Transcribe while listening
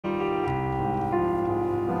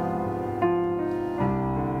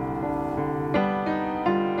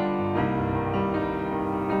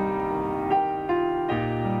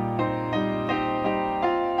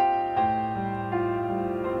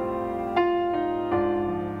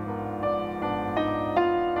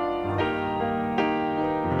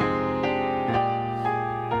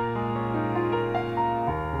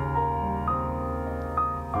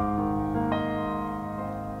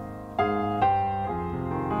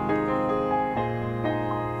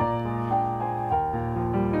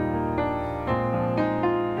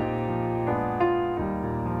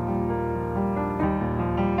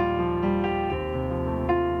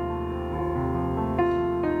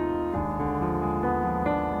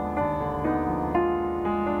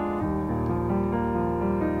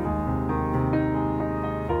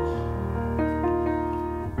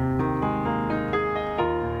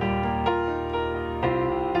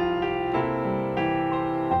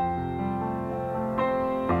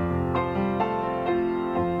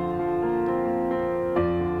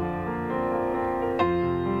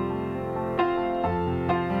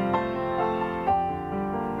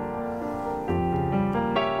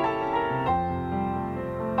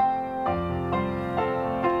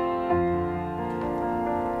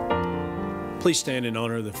Please stand in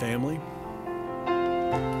honor of the family.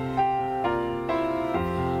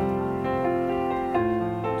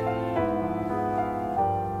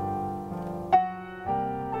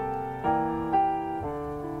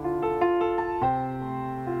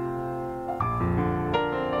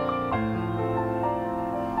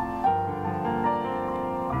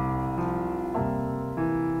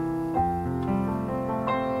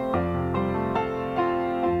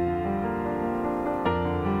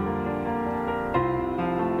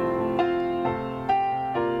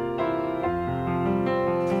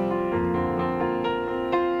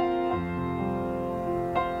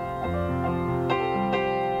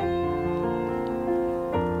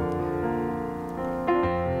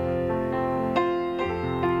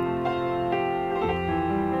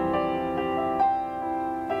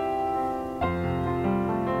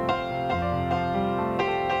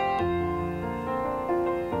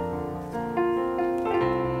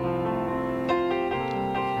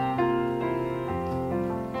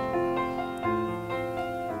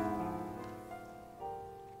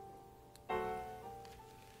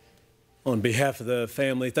 On behalf of the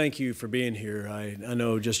family, thank you for being here. I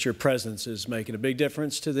know just your presence is making a big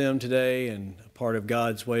difference to them today and a part of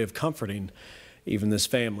God's way of comforting even this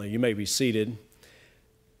family. You may be seated.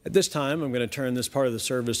 At this time, I'm going to turn this part of the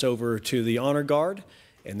service over to the honor guard,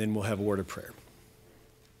 and then we'll have a word of prayer.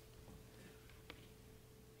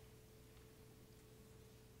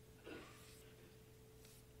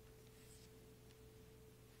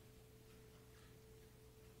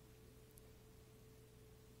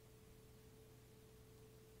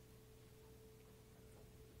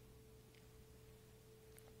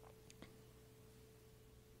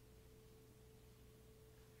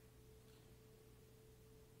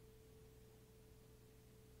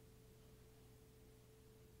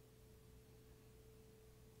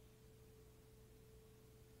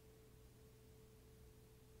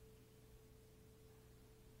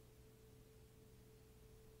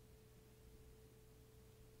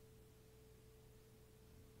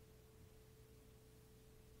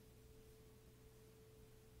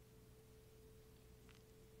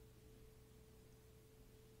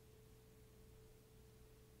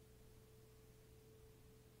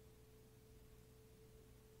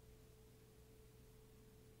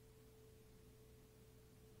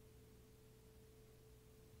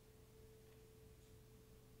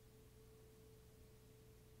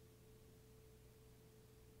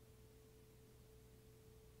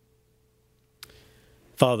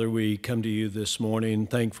 Father, we come to you this morning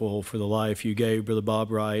thankful for the life you gave Brother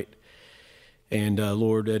Bob Wright. And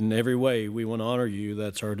Lord, in every way, we want to honor you.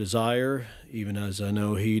 That's our desire, even as I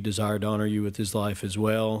know he desired to honor you with his life as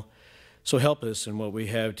well. So help us in what we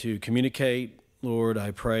have to communicate. Lord,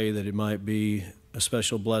 I pray that it might be a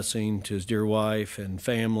special blessing to his dear wife and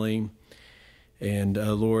family. And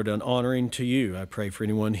Lord, an honoring to you. I pray for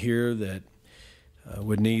anyone here that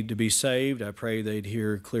would need to be saved. I pray they'd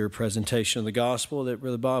hear a clear presentation of the gospel that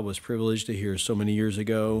Brother Bob was privileged to hear so many years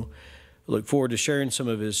ago. I look forward to sharing some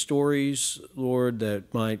of his stories, Lord,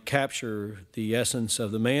 that might capture the essence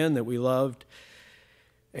of the man that we loved.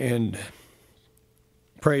 And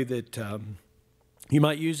pray that you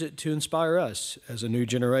might use it to inspire us as a new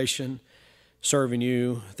generation serving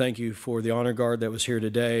you. Thank you for the honor guard that was here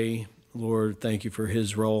today. Lord, thank you for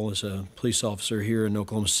his role as a police officer here in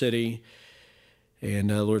Oklahoma City.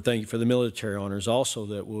 And Lord, thank you for the military honors also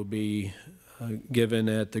that will be given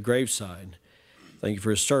at the graveside. Thank you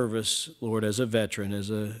for his service, Lord, as a veteran,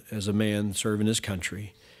 as a man serving his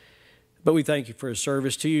country. But we thank you for his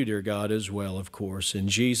service to you, dear God, as well, of course. In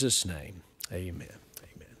Jesus' name, amen.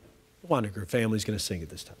 Amen. Wanderer family's going to sing at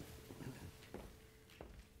this time.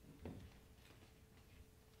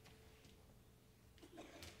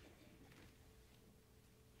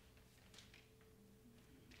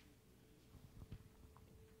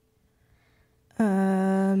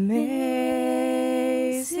 Amazing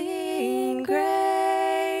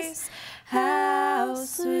grace, how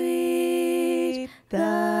sweet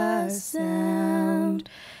the sound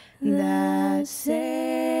that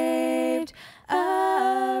saved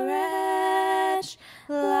a wretch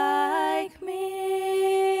like me.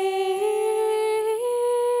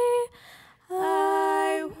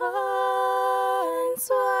 I once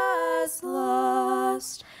was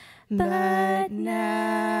lost, but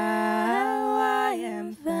now I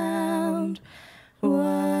am found,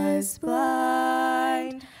 was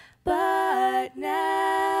blind, but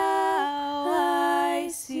now I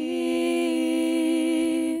see.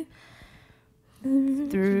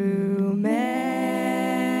 Through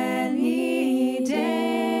many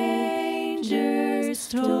dangers,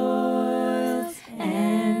 toils,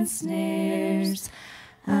 and snares,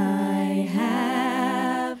 I have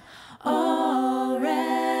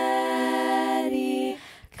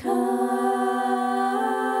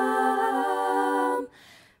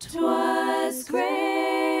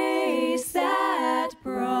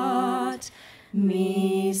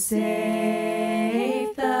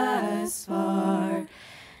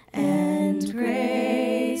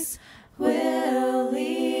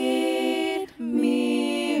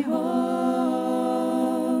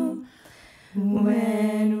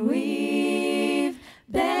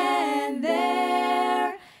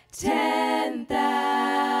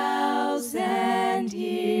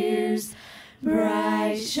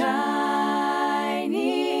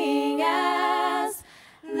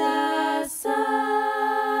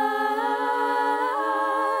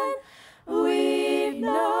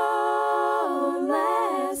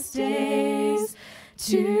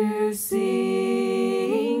to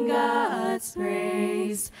sing God's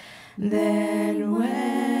praise than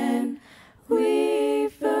when we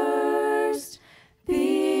first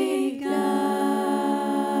begun.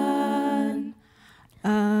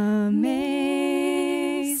 Amazing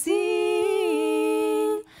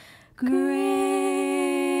grace.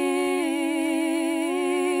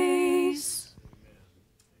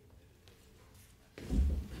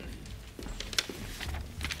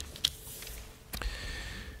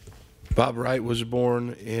 Bob Wright was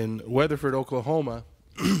born in Weatherford, Oklahoma,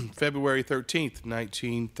 February 13th,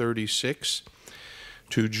 1936,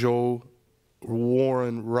 to Joe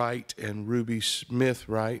Warren Wright and Ruby Smith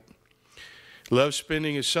Wright. Loved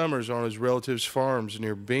spending his summers on his relatives' farms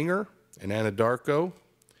near Binger and Anadarko.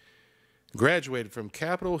 Graduated from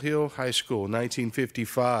Capitol Hill High School in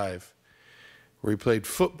 1955, where he played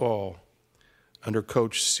football under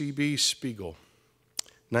Coach C.B. Speegle.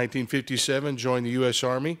 1957, joined the U.S.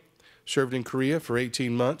 Army, served in Korea for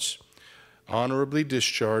 18 months, honorably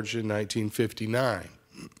discharged in 1959.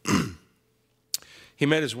 He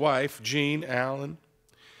met his wife, Jean Allen,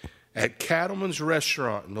 at Cattlemen's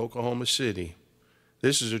restaurant in Oklahoma City.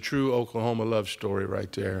 This is a true Oklahoma love story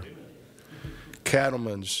right there.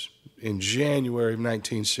 Cattlemen's in January of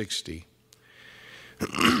 1960.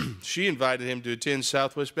 She invited him to attend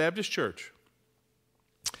Southwest Baptist Church.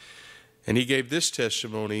 And he gave this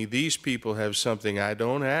testimony: these people have something I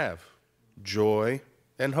don't have, joy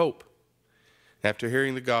and hope. After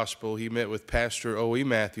hearing the gospel, he met with Pastor O.E.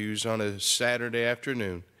 Matthews on a Saturday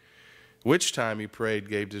afternoon, which time he prayed,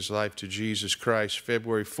 gave his life to Jesus Christ,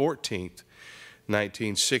 February 14th,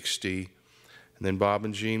 1960. And then Bob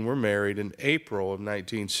and Jean were married in April of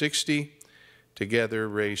 1960, together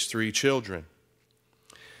raised 3 children.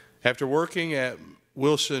 After working at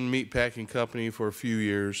Wilson Meatpacking Company for a few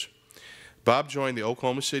years, Bob joined the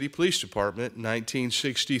Oklahoma City Police Department in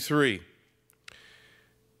 1963.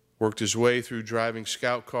 Worked his way through driving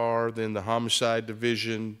scout car, then the homicide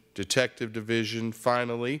division, detective division,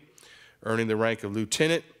 finally earning the rank of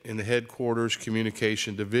lieutenant in the headquarters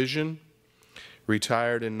communication division.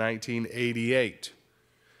 Retired in 1988.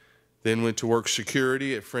 Then went to work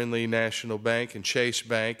security at Friendly National Bank and Chase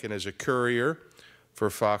Bank, and as a courier for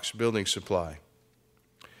Fox Building Supply.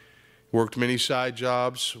 Worked many side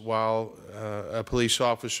jobs while a police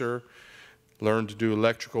officer. Learned to do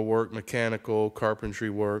electrical work, mechanical, carpentry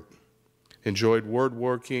work. Enjoyed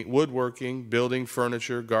woodworking, building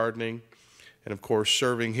furniture, gardening, and of course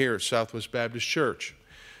serving here at Southwest Baptist Church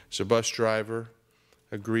as a bus driver,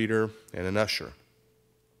 a greeter, and an usher.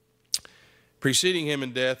 Preceding him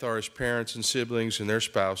in death are his parents and siblings and their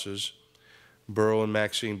spouses, Burl and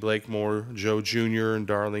Maxine Blakemore, Joe Jr. and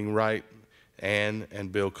Darlene Wright, Ann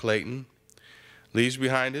and Bill Clayton. Leaves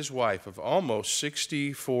behind his wife of almost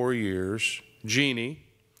 64 years, Jeannie,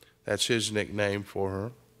 that's his nickname for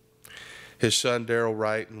her. His son Darrell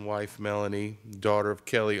Wright and wife Melanie, daughter of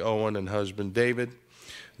Kelly Owen and husband David,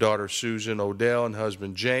 daughter Susan Odell and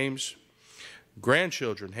husband James.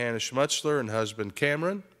 Grandchildren Hannah Schmutzler and husband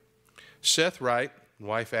Cameron, Seth Wright and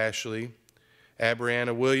wife Ashley,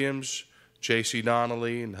 Abrianna Williams, J.C.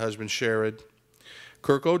 Donnelly and husband Sherrod,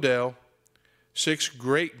 Kirk Odell, 6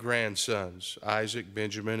 great-grandsons, Isaac,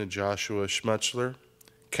 Benjamin, and Joshua Schmutzler,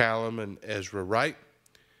 Callum and Ezra Wright,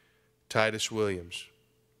 Titus Williams.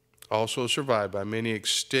 Also survived by many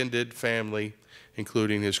extended family,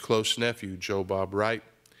 including his close nephew, Joe Bob Wright,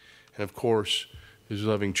 and of course, his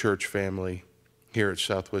loving church family here at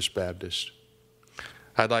Southwest Baptist.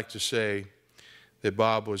 I'd like to say that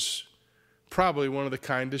Bob was probably one of the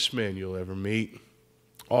kindest men you'll ever meet.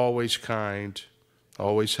 Always kind,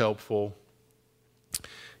 always helpful.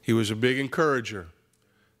 He was a big encourager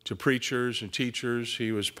to preachers and teachers.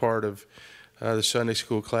 He was part of the Sunday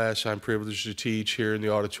school class I'm privileged to teach here in the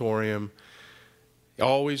auditorium.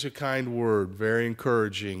 Always a kind word, very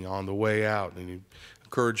encouraging on the way out. And he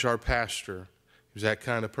encouraged our pastor. He was that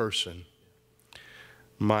kind of person.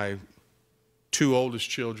 My 2 oldest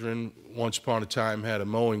children, once upon a time, had a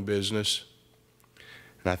mowing business.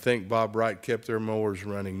 And I think Bob Wright kept their mowers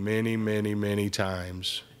running many, many, many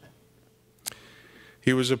times.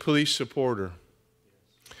 He was a police supporter.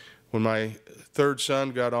 When my 3rd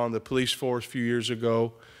son got on the police force a few years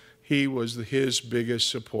ago, he was his biggest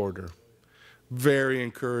supporter. Very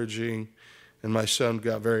encouraging, and my son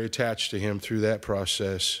got very attached to him through that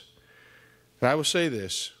process. And I will say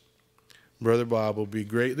this, Brother Bob will be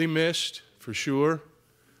greatly missed, for sure,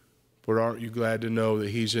 but aren't you glad to know that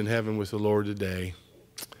he's in heaven with the Lord today?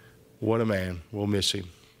 What a man. We'll miss him.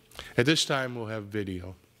 At this time, we'll have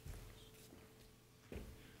video.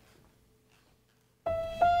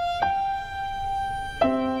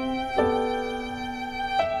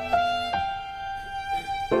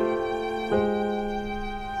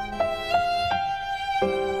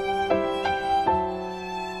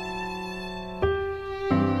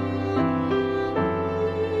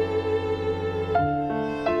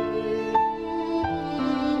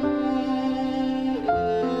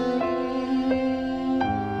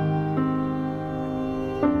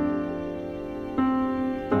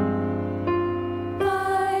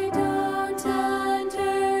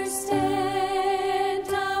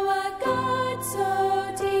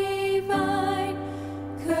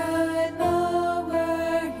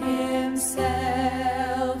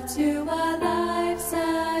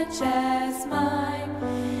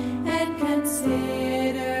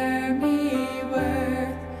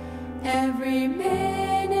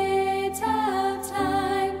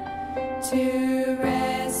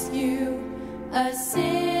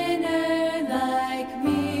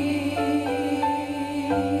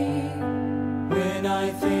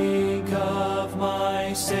 think of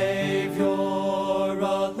my Savior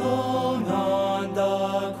alone on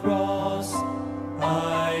the cross,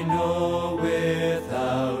 I know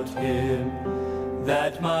without him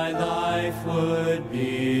that my life would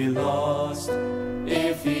be lost.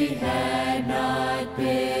 If he had not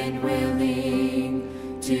been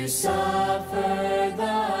willing to suffer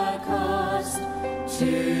the cost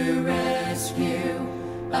to rescue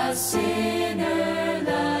a sinner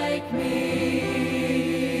like me,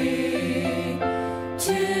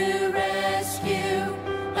 to rescue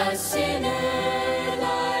a sinner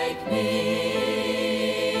like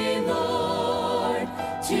me, Lord,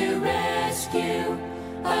 to rescue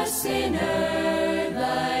a sinner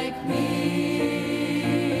like me.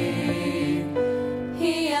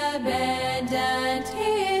 He abandoned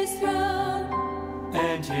his throne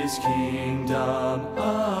And his kingdom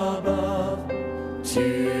above,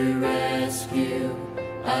 to rescue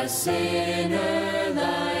a sinner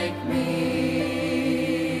like me,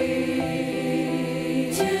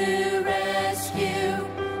 to rescue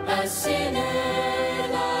a sinner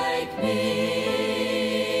like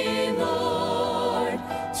me, Lord,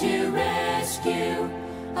 to rescue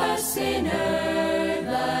a sinner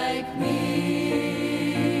like me.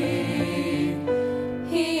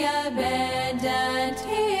 He abandoned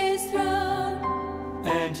his throne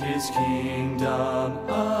and his kingdom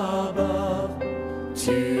above,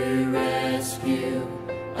 to rescue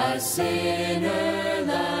a sinner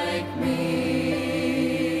like me.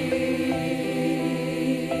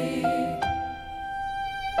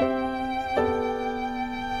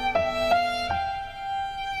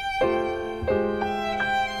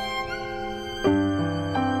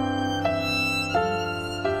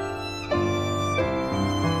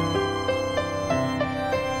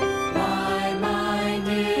 My mind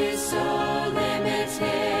is so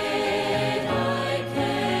limited, I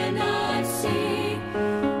cannot see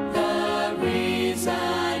the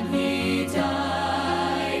reason he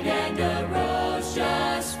died and arose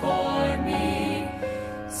just for me.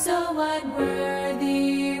 So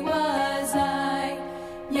unworthy was I,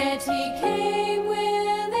 yet he came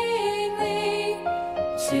willingly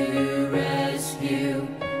to rescue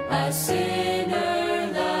a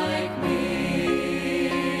sinner like me.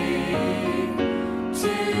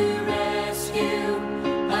 To rescue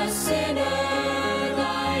a sinner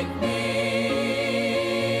like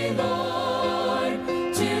me, Lord,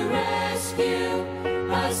 to rescue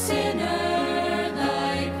a sinner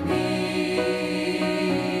like me.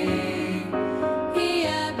 He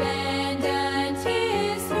abandoned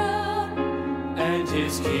his throne and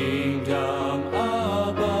his kingdom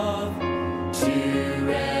above, to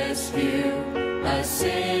rescue a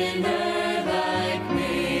sinner like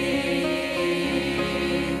me,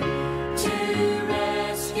 to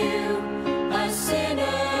rescue a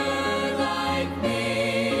sinner like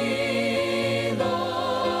me,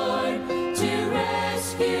 Lord, to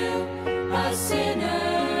rescue a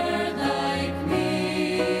sinner like me.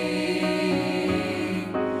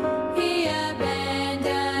 He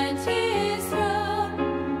abandoned his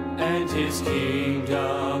throne and his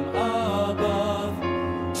kingdom above,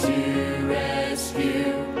 to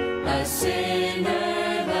rescue a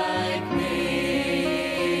sinner like me,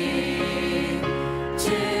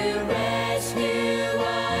 to rescue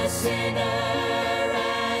a sinner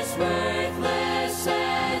as worthless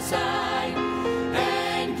as I,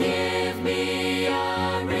 and give me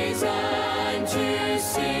a reason to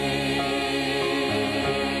sing.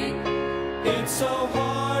 It's so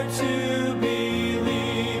hard to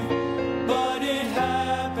believe, but it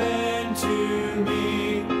happened to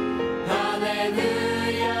me.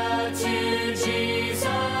 Hallelujah to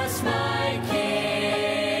Jesus, my King,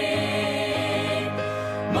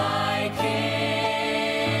 my King.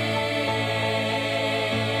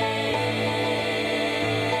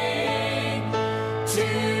 To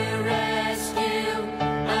rescue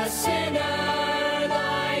a sinner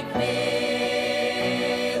like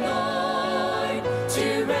me, Lord,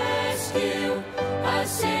 to rescue a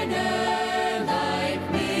sinner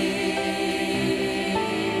like me.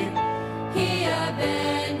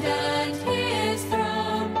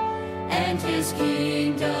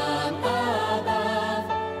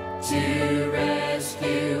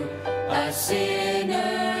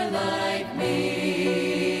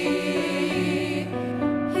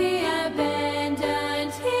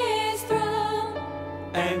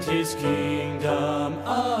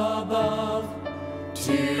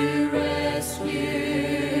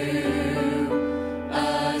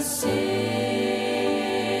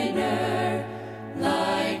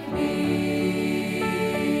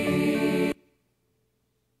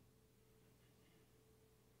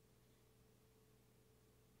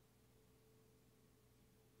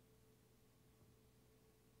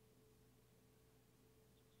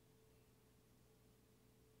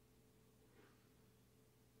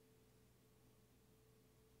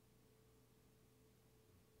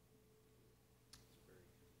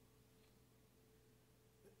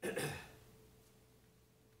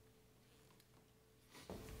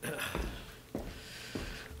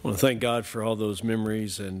 I want to thank God for all those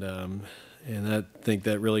memories, and I think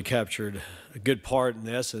that really captured a good part in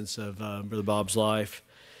the essence of Brother Bob's life.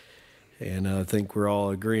 And I think we're all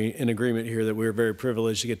in agreement here that we're very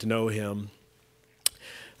privileged to get to know him.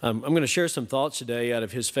 I'm going to share some thoughts today out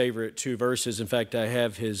of his favorite two verses. In fact, I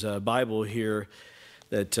have his Bible here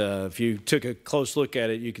that if you took a close look at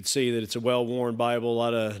it, you could see that it's a well-worn Bible, a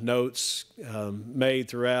lot of notes made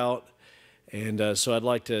throughout. And so I'd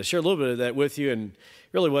like to share a little bit of that with you. And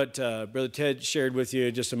really what Brother Ted shared with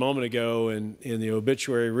you just a moment ago in the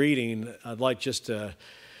obituary reading, I'd like just to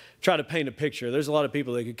try to paint a picture. There's a lot of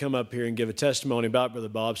people that could come up here and give a testimony about Brother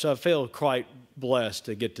Bob, so I feel quite blessed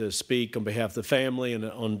to get to speak on behalf of the family and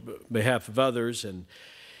on behalf of others, and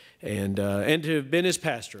to have been his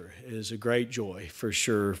pastor is a great joy for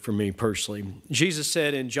sure for me personally. Jesus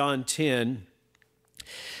said in John 10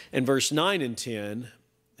 and verse 9 and 10,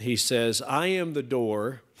 he says, "I am the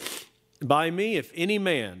door. By me, if any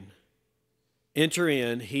man enter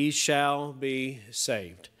in, he shall be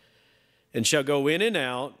saved, and shall go in and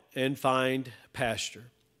out and find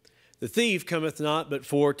pasture. The thief cometh not but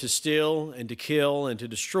for to steal and to kill and to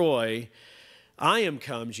destroy. I am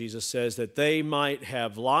come," Jesus says, "that they might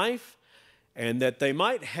have life, and that they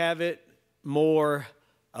might have it more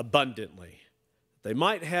abundantly." They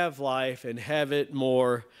might have life and have it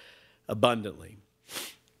more abundantly.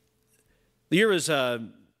 The year was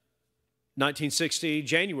 1960,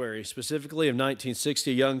 January specifically of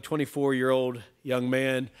 1960, a young 24-year-old young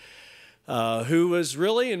man who was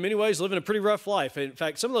really, in many ways, living a pretty rough life. In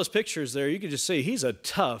fact, some of those pictures there, you could just see he's a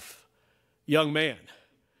tough young man.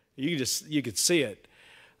 You could see it.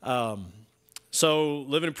 So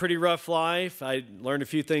living a pretty rough life. I learned a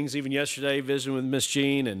few things even yesterday, visiting with Miss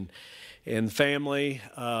Jean and family.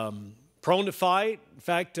 Prone to fight. In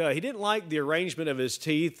fact, he didn't like the arrangement of his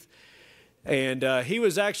teeth. And he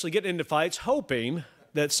was actually getting into fights hoping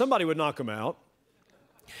that somebody would knock him out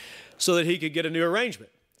so that he could get a new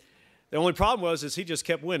arrangement. The only problem was he just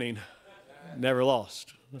kept winning, never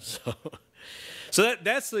lost. So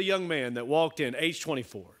that's the young man that walked in, age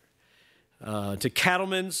 24, to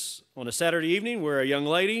Cattlemen's on a Saturday evening, where a young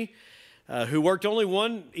lady who worked only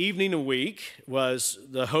one evening a week was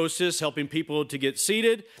the hostess, helping people to get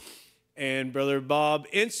seated. And Brother Bob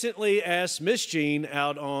instantly asked Miss Jean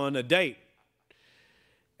out on a date.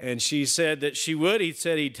 And she said that she would. He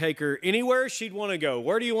said he'd take her anywhere she'd want to go.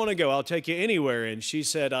 "Where do you want to go? I'll take you anywhere." And she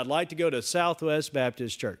said, "I'd like to go to Southwest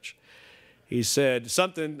Baptist Church." He said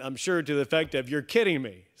something, I'm sure, to the effect of, "You're kidding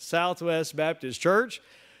me, Southwest Baptist Church?"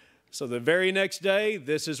 So the very next day,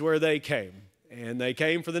 this is where they came. And they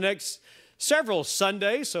came for the next several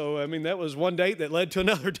Sundays. So, I mean, that was one date that led to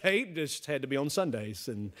another date. Just had to be on Sundays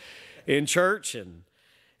and in church. And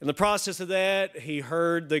in the process of that, he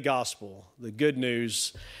heard the gospel, the good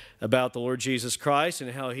news about the Lord Jesus Christ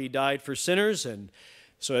and how he died for sinners. And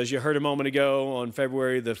so as you heard a moment ago, on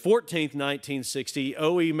February the 14th, 1960,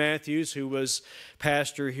 O.E. Matthews, who was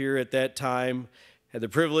pastor here at that time, had the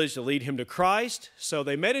privilege to lead him to Christ. So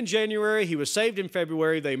they met in January. He was saved in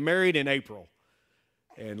February. They married in April.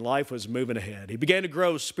 And life was moving ahead. He began to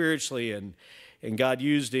grow spiritually, and God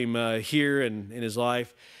used him here in his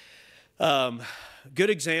life.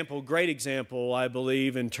 Good example, great example, I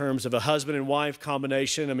believe, in terms of a husband and wife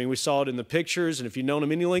combination. I mean, we saw it in the pictures, and if you've known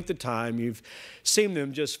them any length of time, you've seen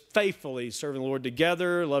them just faithfully serving the Lord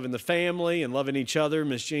together, loving the family and loving each other.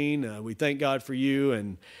 Miss Jean, we thank God for you,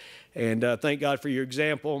 and thank God for your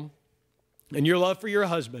example and your love for your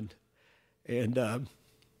husband, and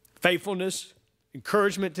faithfulness,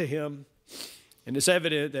 encouragement to him, and it's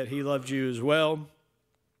evident that he loved you as well.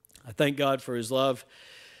 I thank God for his love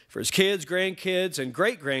for his kids, grandkids, and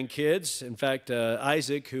great-grandkids. In fact,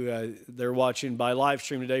 Isaac, who they're watching by live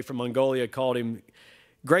stream today from Mongolia, called him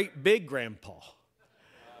Great Big Grandpa.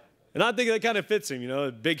 And I think that kind of fits him, you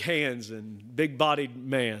know, big hands and big-bodied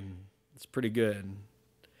man. It's pretty good.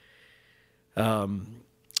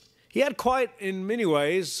 He had quite, in many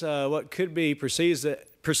ways, what could be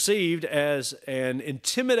perceived as an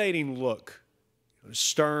intimidating look.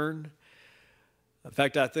 Stern. In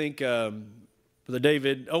fact, I think Brother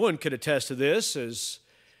David Owen could attest to this as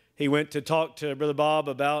he went to talk to Brother Bob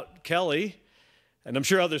about Kelly, and I'm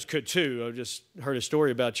sure others could too. I just heard a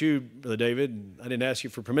story about you, Brother David, and I didn't ask you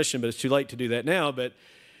for permission, but it's too late to do that now. But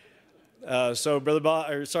so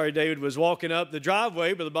David was walking up the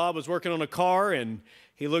driveway. Brother Bob was working on a car, and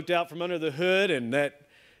he looked out from under the hood, and that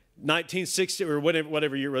 1960 or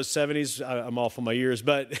whatever year it was, 70s, I'm off on my years,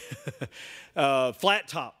 but flat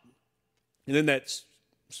top, and then that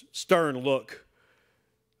stern look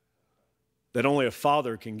that only a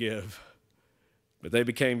father can give But they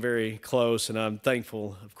became very close, and I'm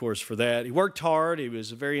thankful, of course, for that. He worked hard. He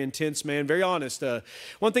was a very intense man, very honest.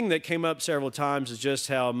 One thing that came up several times is just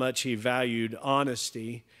how much he valued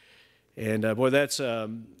honesty. And, boy, that's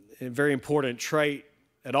a very important trait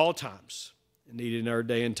at all times, needed in our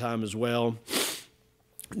day and time as well.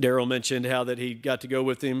 Daryl mentioned how that he got to go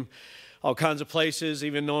with him all kinds of places,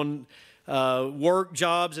 even on work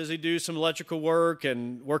jobs as he do some electrical work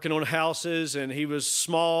and working on houses. And he was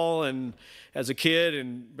small and as a kid,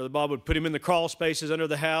 and Brother Bob would put him in the crawl spaces under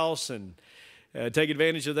the house and take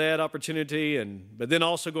advantage of that opportunity. But then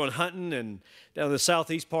also going hunting and down in the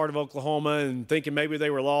southeast part of Oklahoma and thinking maybe they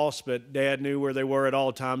were lost, but Dad knew where they were at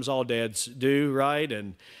all times. All dads do, right?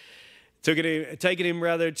 And taking him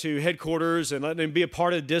rather to headquarters and letting him be a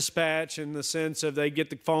part of dispatch in the sense of they get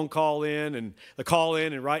the phone call in and the call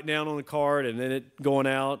in and write down on the card and then it going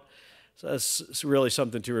out. So that's really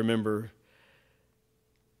something to remember.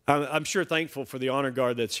 I'm sure thankful for the honor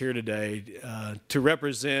guard that's here today to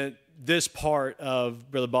represent this part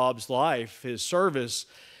of Brother Bob's life, his service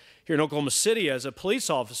here in Oklahoma City as a police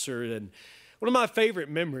officer. And one of my favorite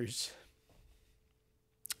memories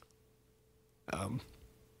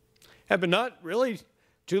happened not really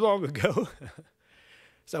too long ago.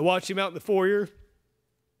 So I watched him out in the foyer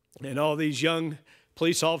and all these young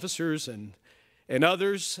police officers and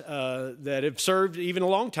others that have served even a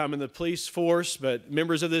long time in the police force, but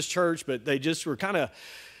members of this church, but they just were kind of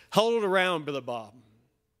huddled around Brother Bob.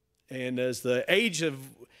 And as the age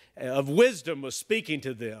of wisdom was speaking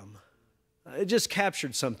to them, it just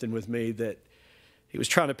captured something with me that he was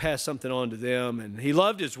trying to pass something on to them. And he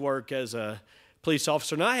loved his work as a police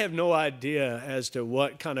officer. And I have no idea as to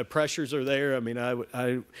what kind of pressures are there. I mean, I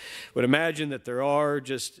would imagine that there are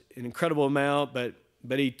just an incredible amount, but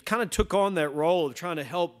he kind of took on that role of trying to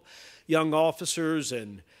help young officers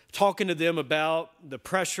and talking to them about the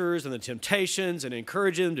pressures and the temptations and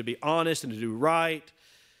encouraging them to be honest and to do right.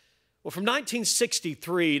 Well, from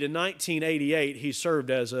 1963 to 1988, he served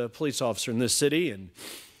as a police officer in this city, and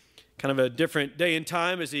kind of a different day and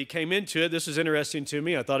time as he came into it. This was interesting to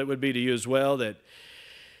me. I thought it would be to you as well, that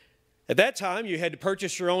at that time you had to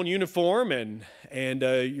purchase your own uniform and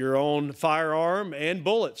your own firearm and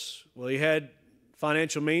bullets. Well, he had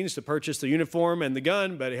financial means to purchase the uniform and the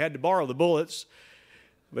gun, but he had to borrow the bullets.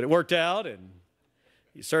 But it worked out, and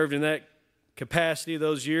he served in that capacity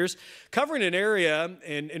those years, covering an area.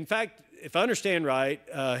 And in fact, if I understand right,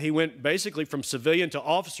 he went basically from civilian to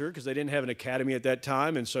officer because they didn't have an academy at that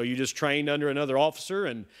time, and so you just trained under another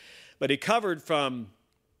officer. But he covered from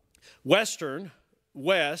Western,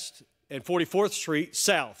 West, and 44th Street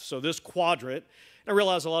South, so this quadrant. And I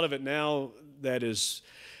realize a lot of it now that is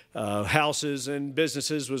houses and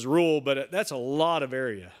businesses was rural, but that's a lot of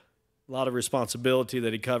area, a lot of responsibility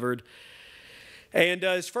that he covered. And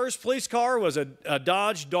his first police car was a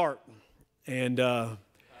Dodge Dart, and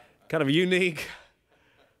kind of a unique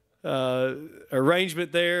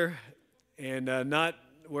arrangement there, and not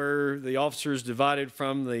where the officers divided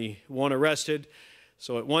from the one arrested.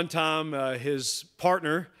 So at one time, his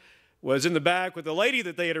partner was in the back with the lady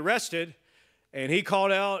that they had arrested, and he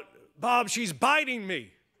called out, "Bob, she's biting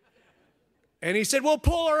me." And he said, "Well,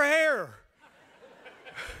 pull her hair."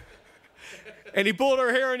 And he pulled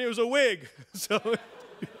her hair, and it was a wig. So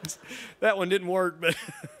that one didn't work, but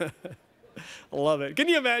I love it. Can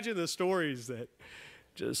you imagine the stories that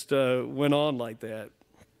just went on like that?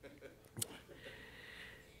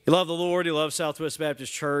 He loved the Lord. He loved Southwest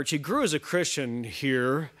Baptist Church. He grew as a Christian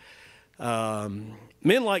here. Men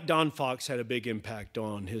like Don Fox had a big impact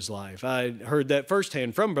on his life. I heard that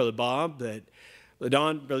firsthand from Brother Bob, that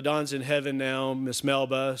Brother Don's in heaven now, Miss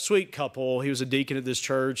Melba, sweet couple. He was a deacon at this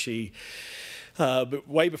church. But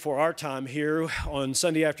way before our time here, on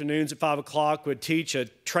Sunday afternoons at 5 o'clock, would teach a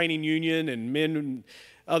training union, and men and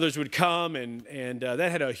others would come, and that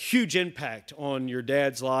had a huge impact on your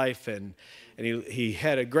dad's life. And he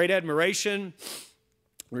had a great admiration,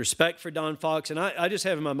 respect for Don Fox. And I just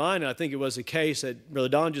have in my mind, and I think it was the case, that Brother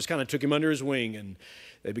Don just kind of took him under his wing, and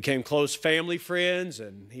they became close family friends,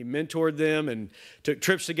 and he mentored them and took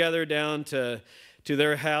trips together down to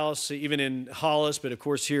their house, even in Hollis, but of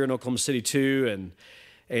course here in Oklahoma City too.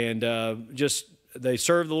 And just they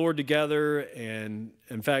served the Lord together. And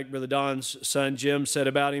in fact, Brother Don's son Jim said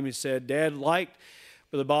about him, he said, "Dad liked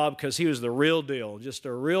Brother Bob because he was the real deal, just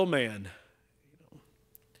a real man."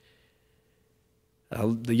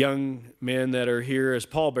 The young men that are here as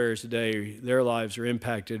pallbearers today, their lives are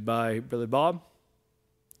impacted by Brother Bob.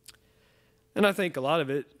 And I think a lot of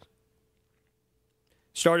it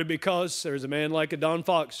started because there was a man like a Don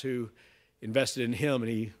Fox who invested in him,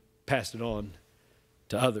 and he passed it on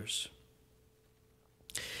to others.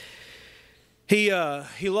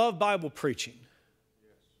 He loved Bible preaching.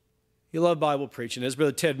 He loved Bible preaching. As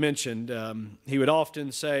Brother Ted mentioned, he would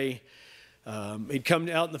often say, he'd come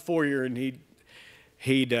out in the foyer and he'd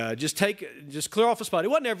just clear off a spot. It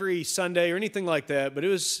wasn't every Sunday or anything like that, but it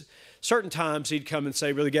was certain times he'd come and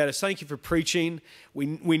say, Brother Gaddis, thank you for preaching.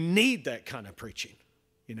 We need that kind of preaching.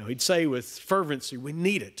 You know, he'd say with fervency, we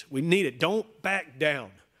need it. We need it. Don't back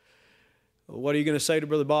down. Well, what are you going to say to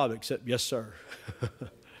Brother Bob except, yes, sir.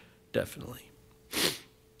 Definitely.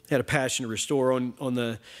 He had a passion to restore. On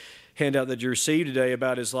the handout that you received today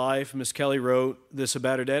about his life, Miss Kelly wrote this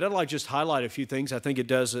about her dad. I'd like to just highlight a few things. I think it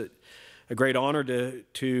does a great honor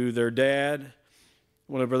to their dad.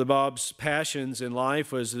 One of Brother Bob's passions in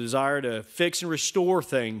life was the desire to fix and restore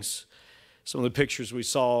things. Some of the pictures we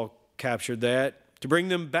saw captured that. To bring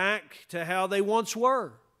them back to how they once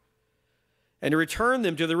were. And to return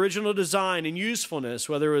them to the original design and usefulness,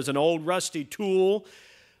 whether it was an old rusty tool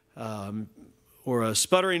or a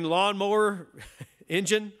sputtering lawnmower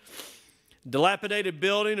engine, dilapidated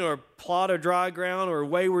building or a plot of dry ground or a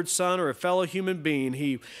wayward son or a fellow human being.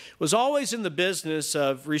 He was always in the business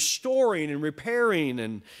of restoring and repairing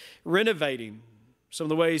and renovating. Some of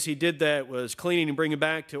the ways he did that was cleaning and bringing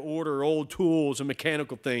back to order old tools and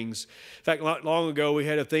mechanical things. In fact, not long ago, we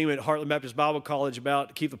had a theme at Heartland Baptist Bible College about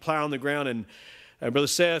to keep the plow on the ground. And Brother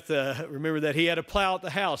Seth, remember that he had a plow at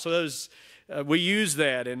the house. So those, we use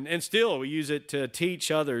that, and still we use it to teach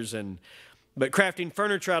others. But crafting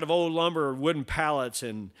furniture out of old lumber or wooden pallets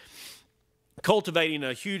and cultivating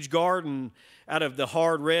a huge garden out of the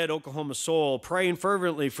hard red Oklahoma soil, praying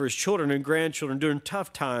fervently for his children and grandchildren during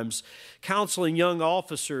tough times, counseling young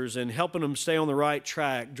officers and helping them stay on the right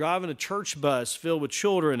track, driving a church bus filled with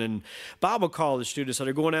children and Bible college students that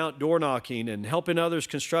are going out door knocking and helping others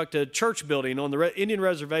construct a church building on the Indian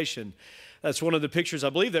reservation. That's one of the pictures I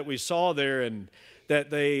believe that we saw there, and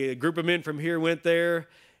that a group of men from here went there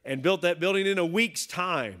and built that building in a week's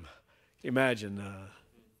time. Imagine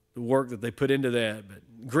the work that they put into that.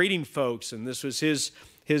 But greeting folks, and this was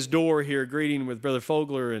his door here, greeting with Brother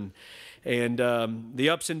Fogler, and the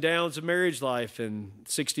ups and downs of marriage life in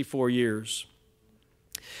 64 years.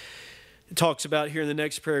 It talks about here in the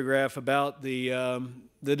next paragraph about the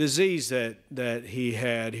disease that he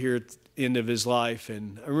had here at the end of his life.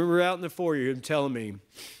 And I remember out in the foyer him telling me,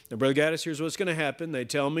 now, Brother Gaddis, here's what's going to happen. They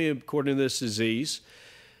tell me, according to this disease,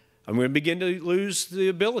 I'm going to begin to lose the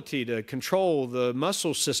ability to control the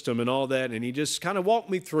muscle system and all that. And he just kind of walked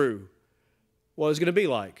me through what it was going to be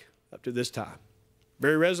like up to this time.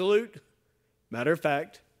 Very resolute, matter of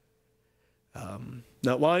fact,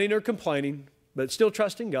 not whining or complaining, but still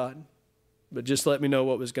trusting God. But just let me know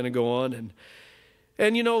what was going to go on.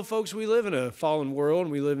 And you know, folks, we live in a fallen world,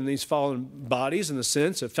 and we live in these fallen bodies in the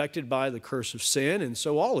sense affected by the curse of sin. And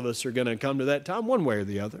so all of us are going to come to that time one way or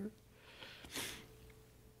the other.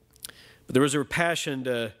 But there was a passion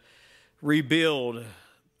to rebuild,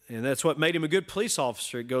 and that's what made him a good police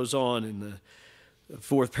officer. It goes on in the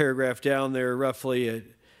fourth paragraph down there roughly.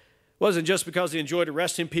 It wasn't just because he enjoyed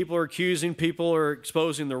arresting people or accusing people or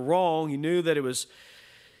exposing the wrong. He knew that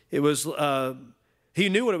he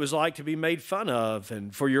knew what it was like to be made fun of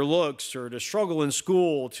and for your looks, or to struggle in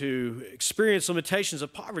school, to experience limitations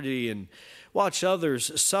of poverty and watch others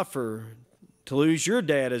suffer, to lose your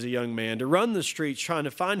dad as a young man, to run the streets trying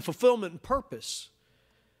to find fulfillment and purpose.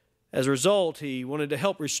 As a result, he wanted to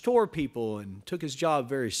help restore people and took his job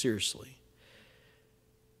very seriously.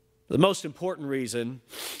 The most important reason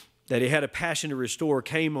that he had a passion to restore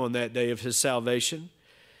came on that day of his salvation.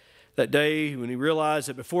 That day when he realized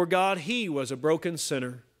that before God, he was a broken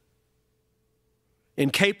sinner,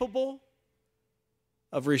 incapable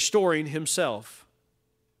of restoring himself.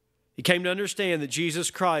 He came to understand that Jesus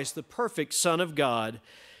Christ, the perfect Son of God,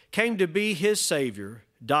 came to be his Savior,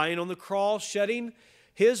 dying on the cross, shedding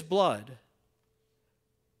his blood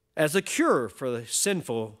as a cure for the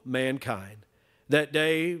sinful mankind. That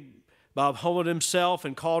day, Bob humbled himself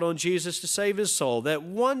and called on Jesus to save his soul. That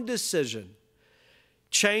one decision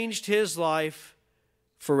changed his life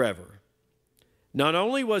forever. Not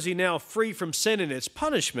only was he now free from sin and its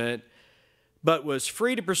punishment, but was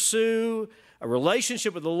free to pursue a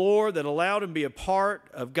relationship with the Lord that allowed him to be a part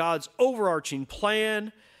of God's overarching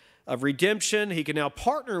plan of redemption. He can now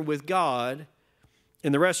partner with God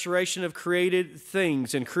in the restoration of created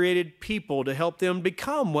things and created people to help them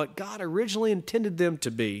become what God originally intended them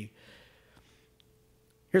to be.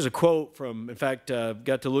 Here's a quote from, in fact,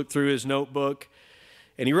 got to look through his notebook,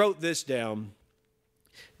 and he wrote this down.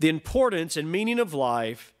 The importance and meaning of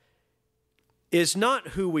life is not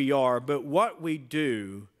who we are, but what we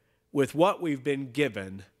do with what we've been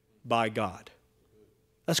given by God.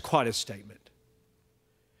 That's quite a statement.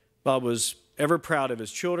 Bob was ever proud of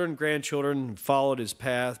his children, grandchildren, and followed his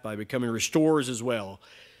path by becoming restorers as well.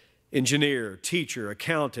 Engineer, teacher,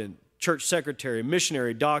 accountant, church secretary,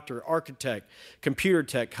 missionary, doctor, architect, computer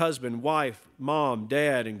tech, husband, wife, mom,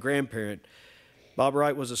 dad, and grandparent. Bob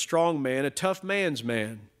Wright was a strong man, a tough man's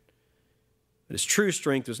man. But his true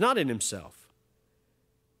strength was not in himself.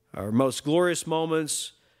 Our most glorious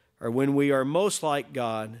moments are when we are most like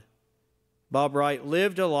God. Bob Wright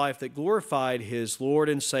lived a life that glorified his Lord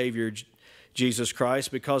and Savior, Jesus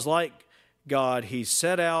Christ, because like God, he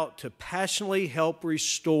set out to passionately help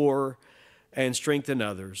restore and strengthen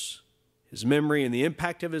others. His memory and the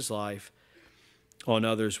impact of his life on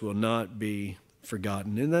others will not be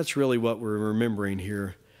forgotten. And that's really what we're remembering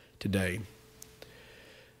here today.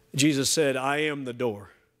 Jesus said, I am the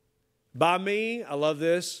door. By me, I love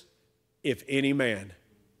this, if any man.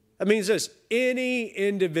 That means this, any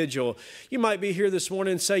individual. You might be here this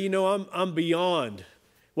morning and say, you know, I'm beyond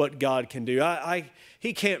what God can do.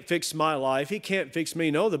 He can't fix my life. He can't fix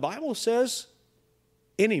me. No, the Bible says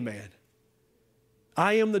any man.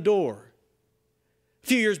 I am the door. A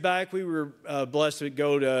few years back, we were blessed to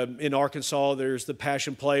go to, in Arkansas, there's the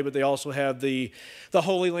Passion Play, but they also have the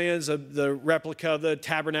Holy Lands, the replica of the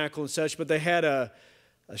tabernacle and such, but they had a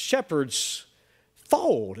shepherd's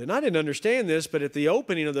fold. And I didn't understand this, but at the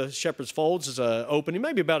opening of the shepherd's folds is an opening,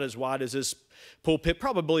 maybe about as wide as this pulpit,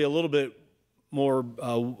 probably a little bit more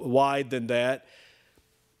wide than that.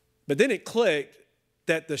 But then it clicked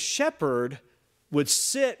that the shepherd would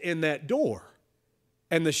sit in that door.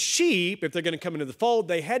 And the sheep, if they're going to come into the fold,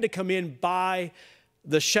 they had to come in by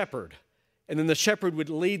the shepherd. And then the shepherd would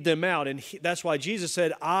lead them out. And that's why Jesus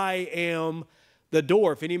said, I am the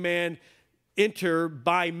door. If any man enter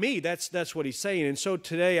by me, that's what he's saying. And so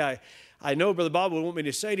today I know Brother Bob would want me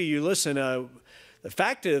to say to you, listen, the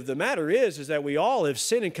fact of the matter is that we all have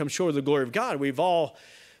sinned and come short of the glory of God. We've all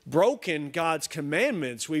broken God's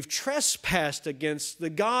commandments. We've trespassed against the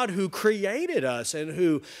God who created us and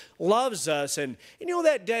who loves us. And you know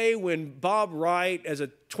that day when Bob Wright, as a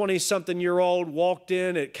 20-something-year-old, walked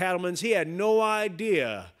in at Cattlemen's, he had no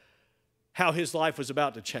idea how his life was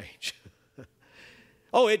about to change.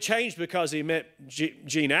 Oh, it changed because he met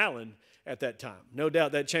Gene Allen at that time. No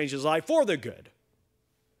doubt that changed his life for the good.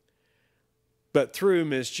 But through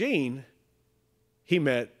Miss Jean, he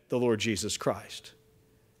met the Lord Jesus Christ.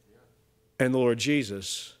 And the Lord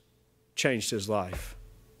Jesus changed his life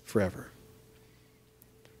forever.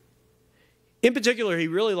 In particular, he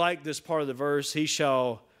really liked this part of the verse,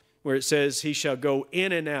 where it says, he shall go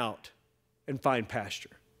in and out and find pasture.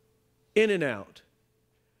 In and out.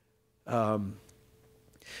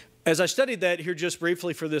 As I studied that here just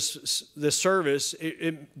briefly for this service,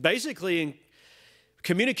 it basically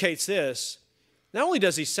communicates this. Not only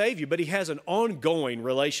does he save you, but he has an ongoing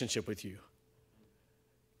relationship with you.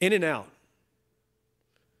 In and out.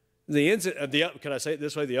 Can I say it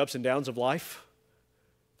this way? The ups and downs of life.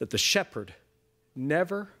 That the shepherd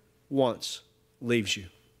never once leaves you.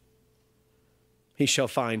 He shall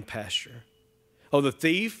find pasture. Oh, the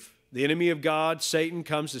thief, the enemy of God, Satan,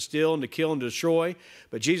 comes to steal and to kill and to destroy.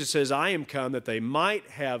 But Jesus says, I am come that they might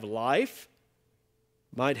have life.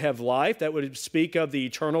 Might have life. That would speak of the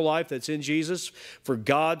eternal life that's in Jesus. For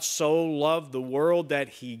God so loved the world that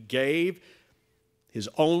he gave his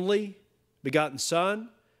only begotten Son,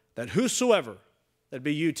 that whosoever, that'd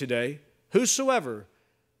be you today, whosoever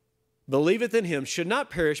believeth in him should not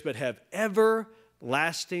perish but have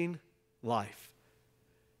everlasting life.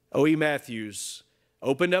 O.E. Matthews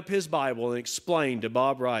opened up his Bible and explained to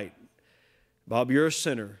Bob Wright, Bob, you're a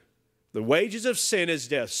sinner. The wages of sin is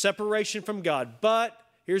death, separation from God. But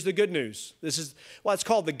here's the good news. This is why it's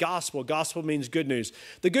called the gospel. Gospel means good news.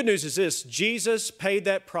 The good news is this. Jesus paid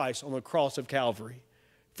that price on the cross of Calvary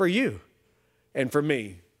for you and for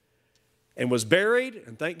me. And was buried,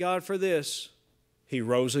 and thank God for this, he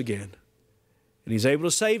rose again. And he's able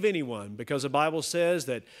to save anyone because the Bible says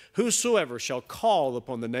that whosoever shall call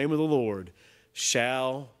upon the name of the Lord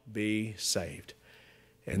shall be saved.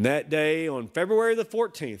 And that day on February the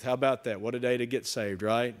 14th, how about that? What a day to get saved,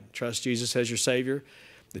 right? Trust Jesus as your Savior.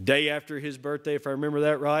 The day after his birthday, if I remember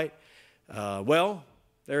that right. Well,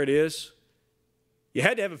 there it is. You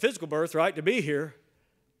had to have a physical birth, right, to be here.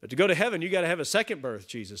 But to go to heaven, you got to have a second birth,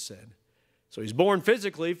 Jesus said. So he's born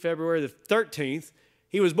physically February the 13th.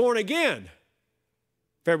 He was born again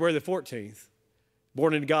February the 14th,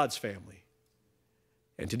 born into God's family.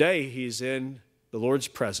 And today he's in the Lord's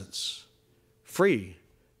presence, free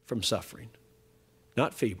from suffering,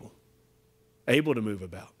 not feeble, able to move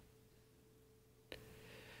about.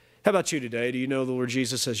 How about you today? Do you know the Lord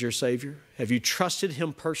Jesus as your Savior? Have you trusted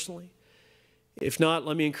him personally? If not,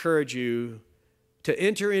 let me encourage you to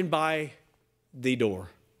enter in by the door,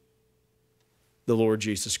 the Lord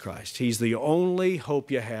Jesus Christ. He's the only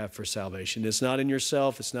hope you have for salvation. It's not in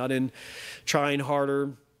yourself. It's not in trying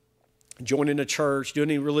harder, joining a church, doing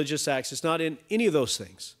any religious acts. It's not in any of those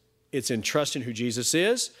things. It's in trusting who Jesus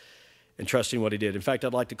is and trusting what he did. In fact,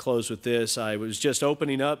 I'd like to close with this. I was just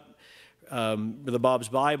opening up Brother Bob's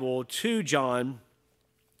Bible to John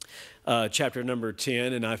chapter number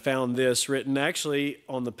 10, and I found this written actually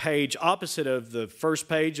on the page opposite of the first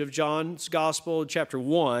page of John's Gospel, chapter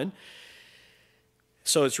 1.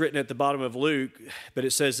 So it's written at the bottom of Luke, but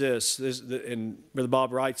it says this, and Brother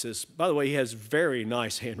Bob writes this. By the way, he has very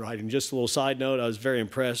nice handwriting. Just a little side note, I was very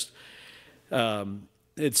impressed.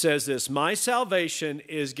 It says this: my salvation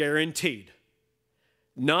is guaranteed,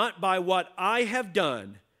 not by what I have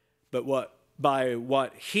done, but by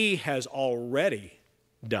what he has already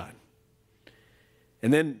done.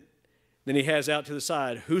 And then he has out to the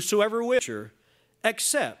side, whosoever will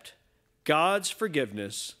accept God's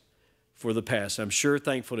forgiveness for the past. I'm sure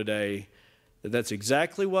thankful today that that's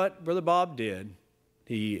exactly what Brother Bob did.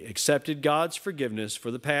 He accepted God's forgiveness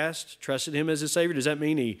for the past, trusted him as his Savior. Does that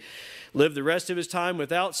mean he lived the rest of his time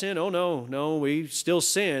without sin? Oh, no, we still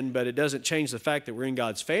sin, but it doesn't change the fact that we're in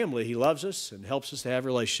God's family. He loves us and helps us to have a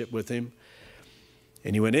relationship with him.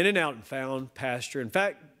 And he went in and out and found pasture. In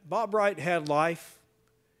fact, Bob Wright had life,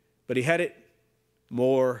 but he had it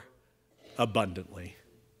more abundantly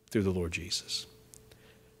through the Lord Jesus.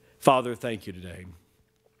 Father, thank you today.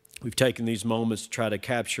 We've taken these moments to try to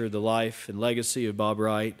capture the life and legacy of Bob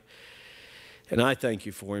Wright, and I thank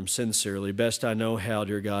you for him sincerely. Best I know how,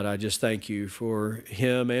 dear God, I just thank you for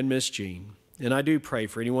him and Miss Jean. And I do pray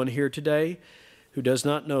for anyone here today who does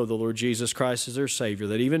not know the Lord Jesus Christ as their Savior,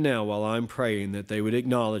 that even now while I'm praying, that they would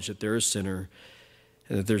acknowledge that they're a sinner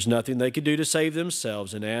and that there's nothing they could do to save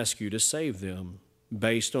themselves, and ask you to save them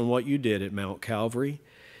based on what you did at Mount Calvary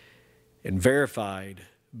and verified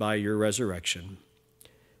by your resurrection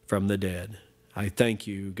from the dead. I thank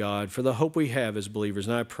you, God, for the hope we have as believers,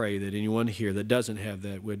 and I pray that anyone here that doesn't have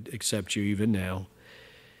that would accept you even now.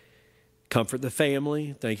 Comfort the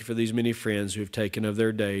family. Thank you for these many friends who have taken of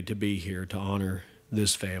their day to be here to honor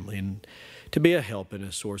this family and to be a help and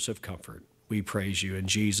a source of comfort. We praise you in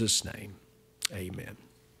Jesus' name. Amen.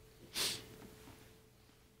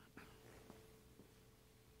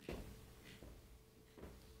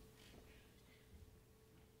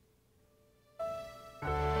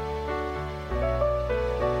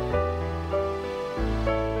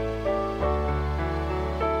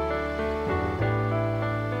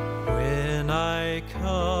 I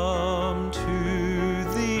come to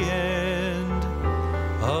the end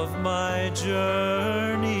of my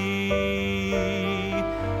journey,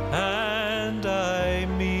 and I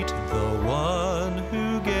meet the one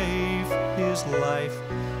who gave his life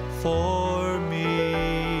for me.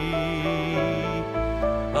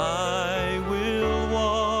 I will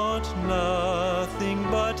want nothing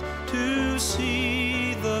but to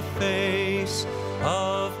see the face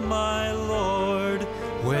of my Lord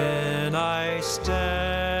when I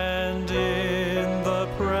stand in the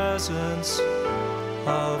presence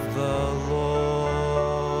of the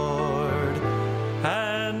Lord.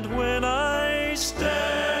 And when I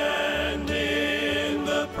stand in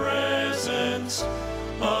the presence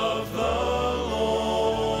of the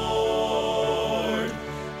Lord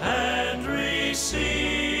and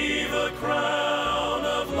receive a crown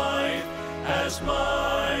of life as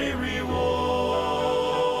my reward,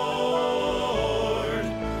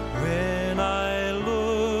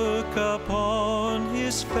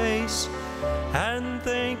 face and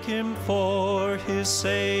thank him for his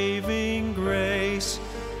saving grace,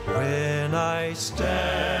 when I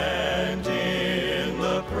stand in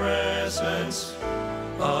the presence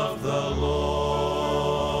of the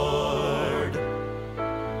Lord.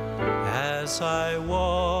 As I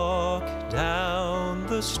walk down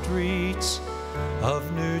the streets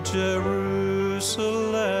of New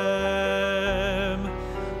Jerusalem,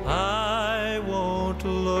 I won't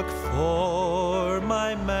look for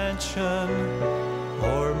my mansion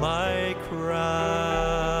or my crown.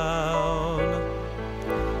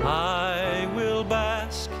 I will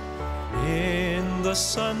bask in the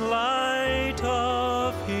sunlight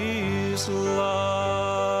of his love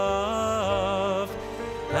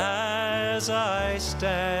as I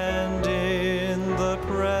stand in the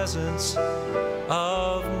presence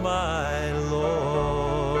of my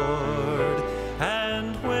Lord.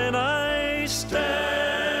 And when I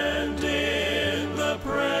stand in the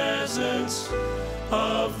presence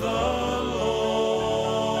of the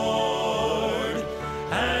Lord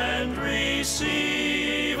and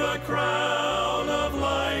receive a crown of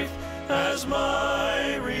life as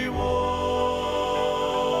my reward,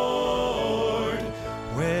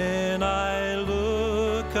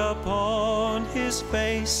 his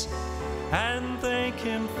face and thank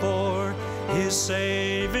him for his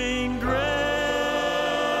saving grace.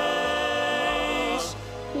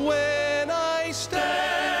 When I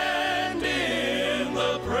stand in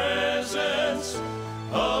the presence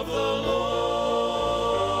of the Lord,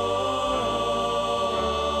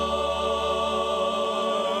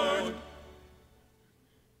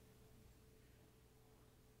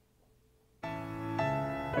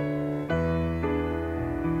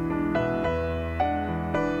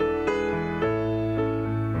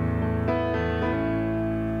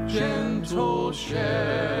 gentle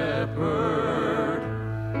shepherd,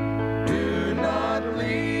 do not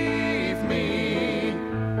leave me.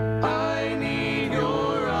 I need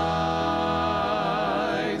your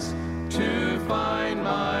eyes to find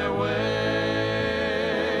my way.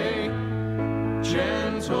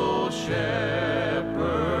 Gentle shepherd,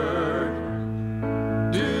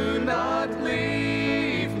 do not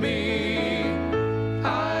leave me.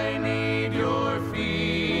 I need your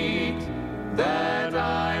feet that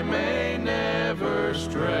I may never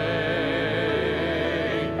stray.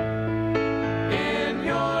 In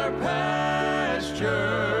your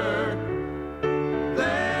pasture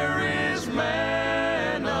there is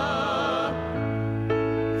manna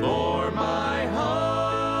for my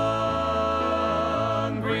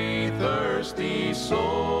hungry, thirsty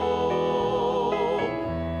soul.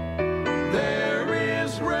 There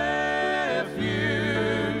is refuge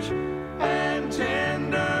and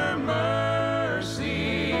tender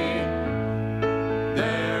mercy.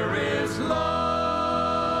 There is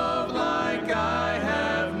love like I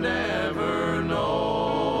have never known.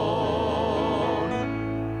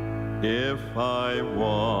 If I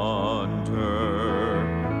wander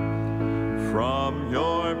from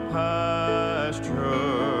your pasture,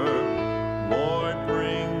 Lord,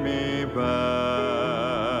 bring me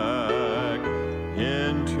back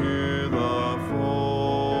into the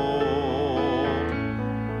fold.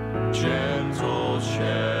 Gentle shepherd,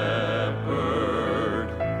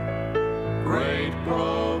 great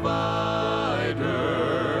provider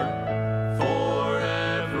for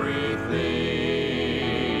everything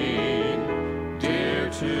dear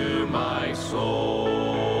to my soul.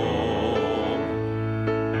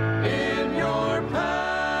 In your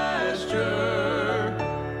pasture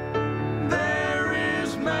there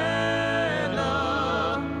is manna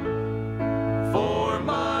for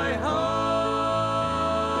my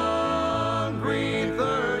hungry,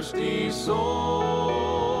 thirsty soul.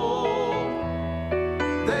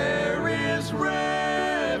 There is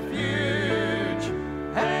refuge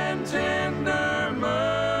and tender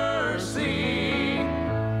mercy.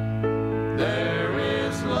 There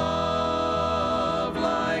is love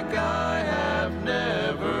like I have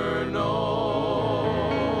never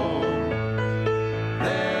known.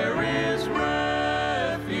 There is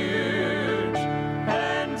refuge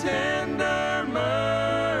and tender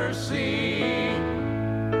mercy.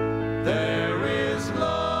 There is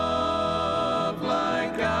love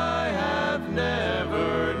like I have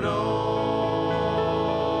never known.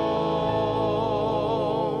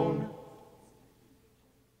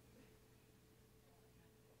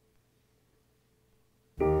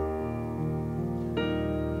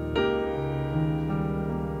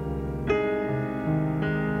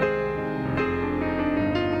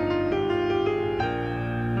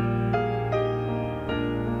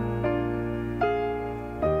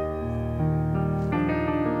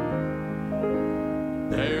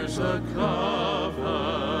 There's a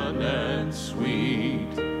covenant sweet,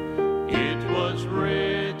 it was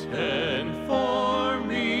written for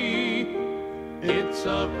me. It's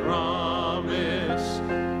a promise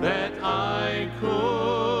that I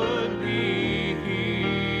could be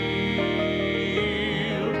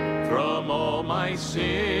healed from all my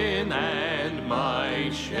sin and my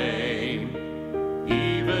shame,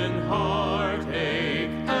 even heartache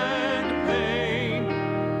and pain.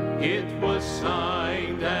 It was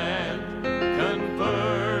signed and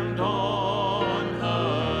confirmed on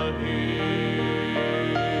a hill.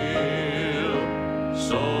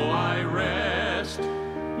 So I rest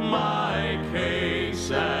my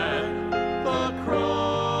case at the cross.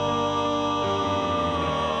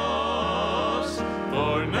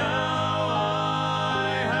 For now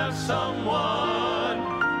I have someone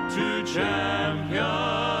to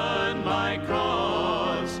champion my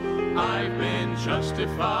cause. I've been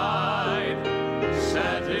justified,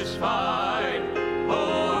 satisfied.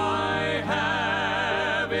 Oh, I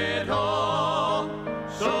have it all.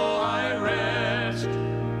 So I rest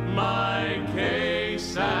my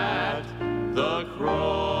case at the cross.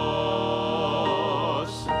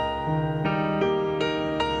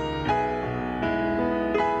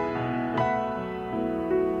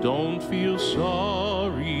 don't feel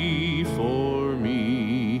sorry for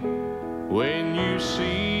me. When you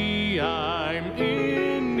see I'm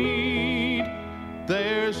in need,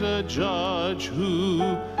 there's a judge who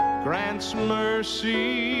grants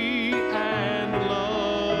mercy and love.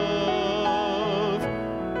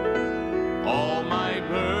 All my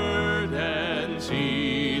burdens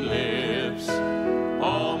he lifts,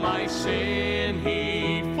 all my sin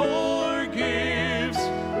he forgives.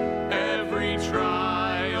 Every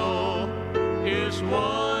trial is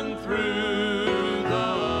won through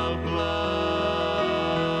the blood.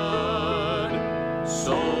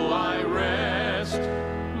 So I rest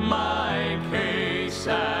my case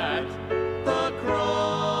at the cross.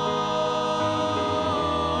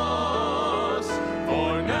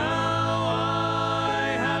 For now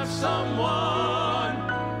I have someone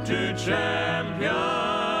to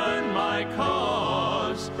champion my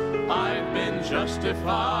cause. I've been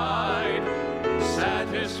justified,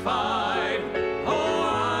 satisfied. Oh,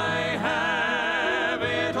 I have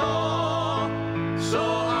it all. So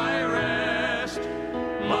I rest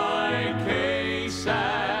my case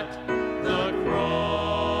at the cross.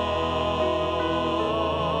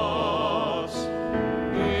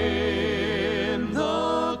 In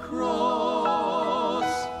the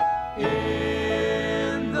cross,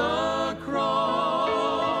 in the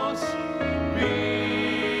cross,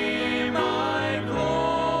 be my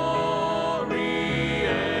glory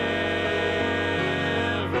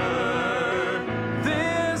ever.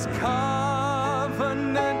 This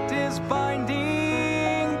covenant is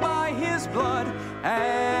binding by his blood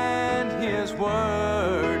and his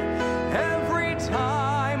word. Every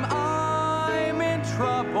time I'm in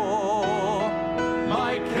trouble,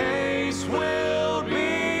 my case will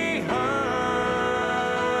be heard.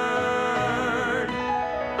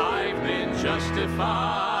 I've been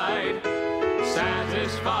justified,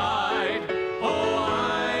 satisfied. Oh,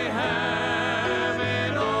 I have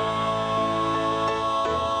it all.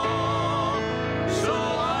 So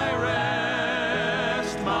I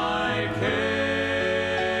rest my case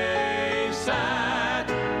at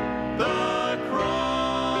the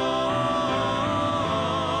cross,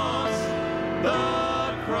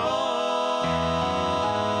 the cross.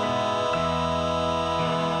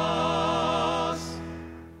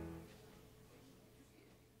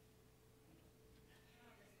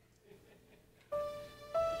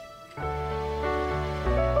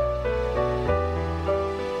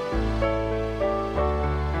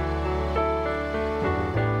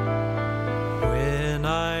 When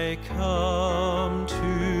I come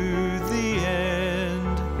to the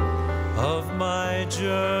end of my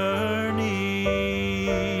journey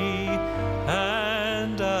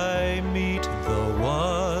and I meet the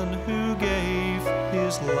one who gave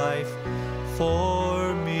his life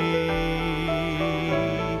for me,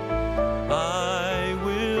 I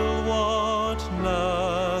will want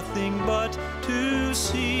nothing but to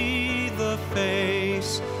see the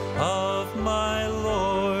face of my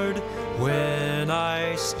Lord when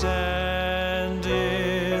I stand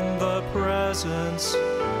in the presence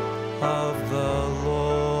of the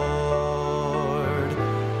Lord.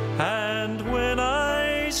 And when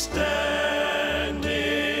I stand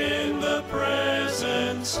in the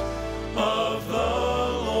presence of the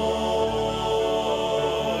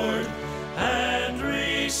Lord and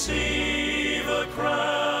receive a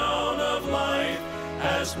crown of life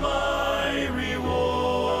as my reward,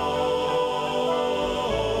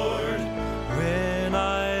 when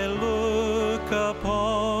I look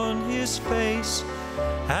upon his face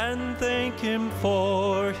and thank him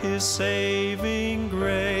for his saving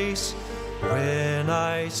grace, when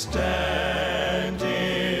I stand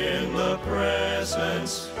in the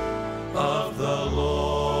presence of the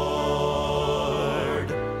Lord,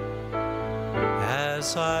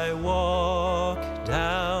 as I walk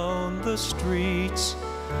down the streets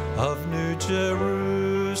of New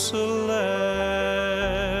Jerusalem,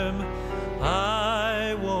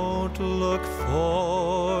 I won't look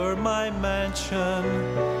for my mansion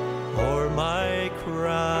or my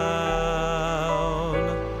crown.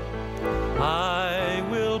 I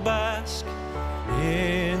will bask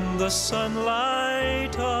in the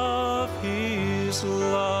sunlight of his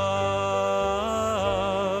love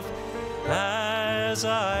as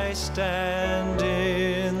I stand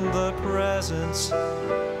in the presence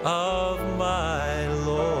of my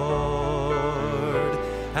Lord.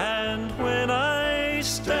 And when I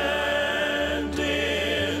stand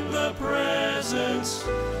in the presence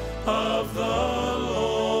of the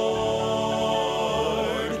Lord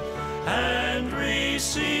and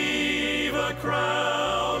receive a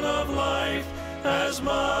crown of life as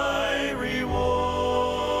my reward,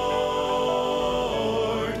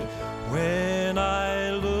 when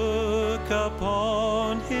I look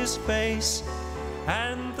his face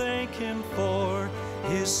and thank him for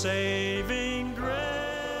his saving grace.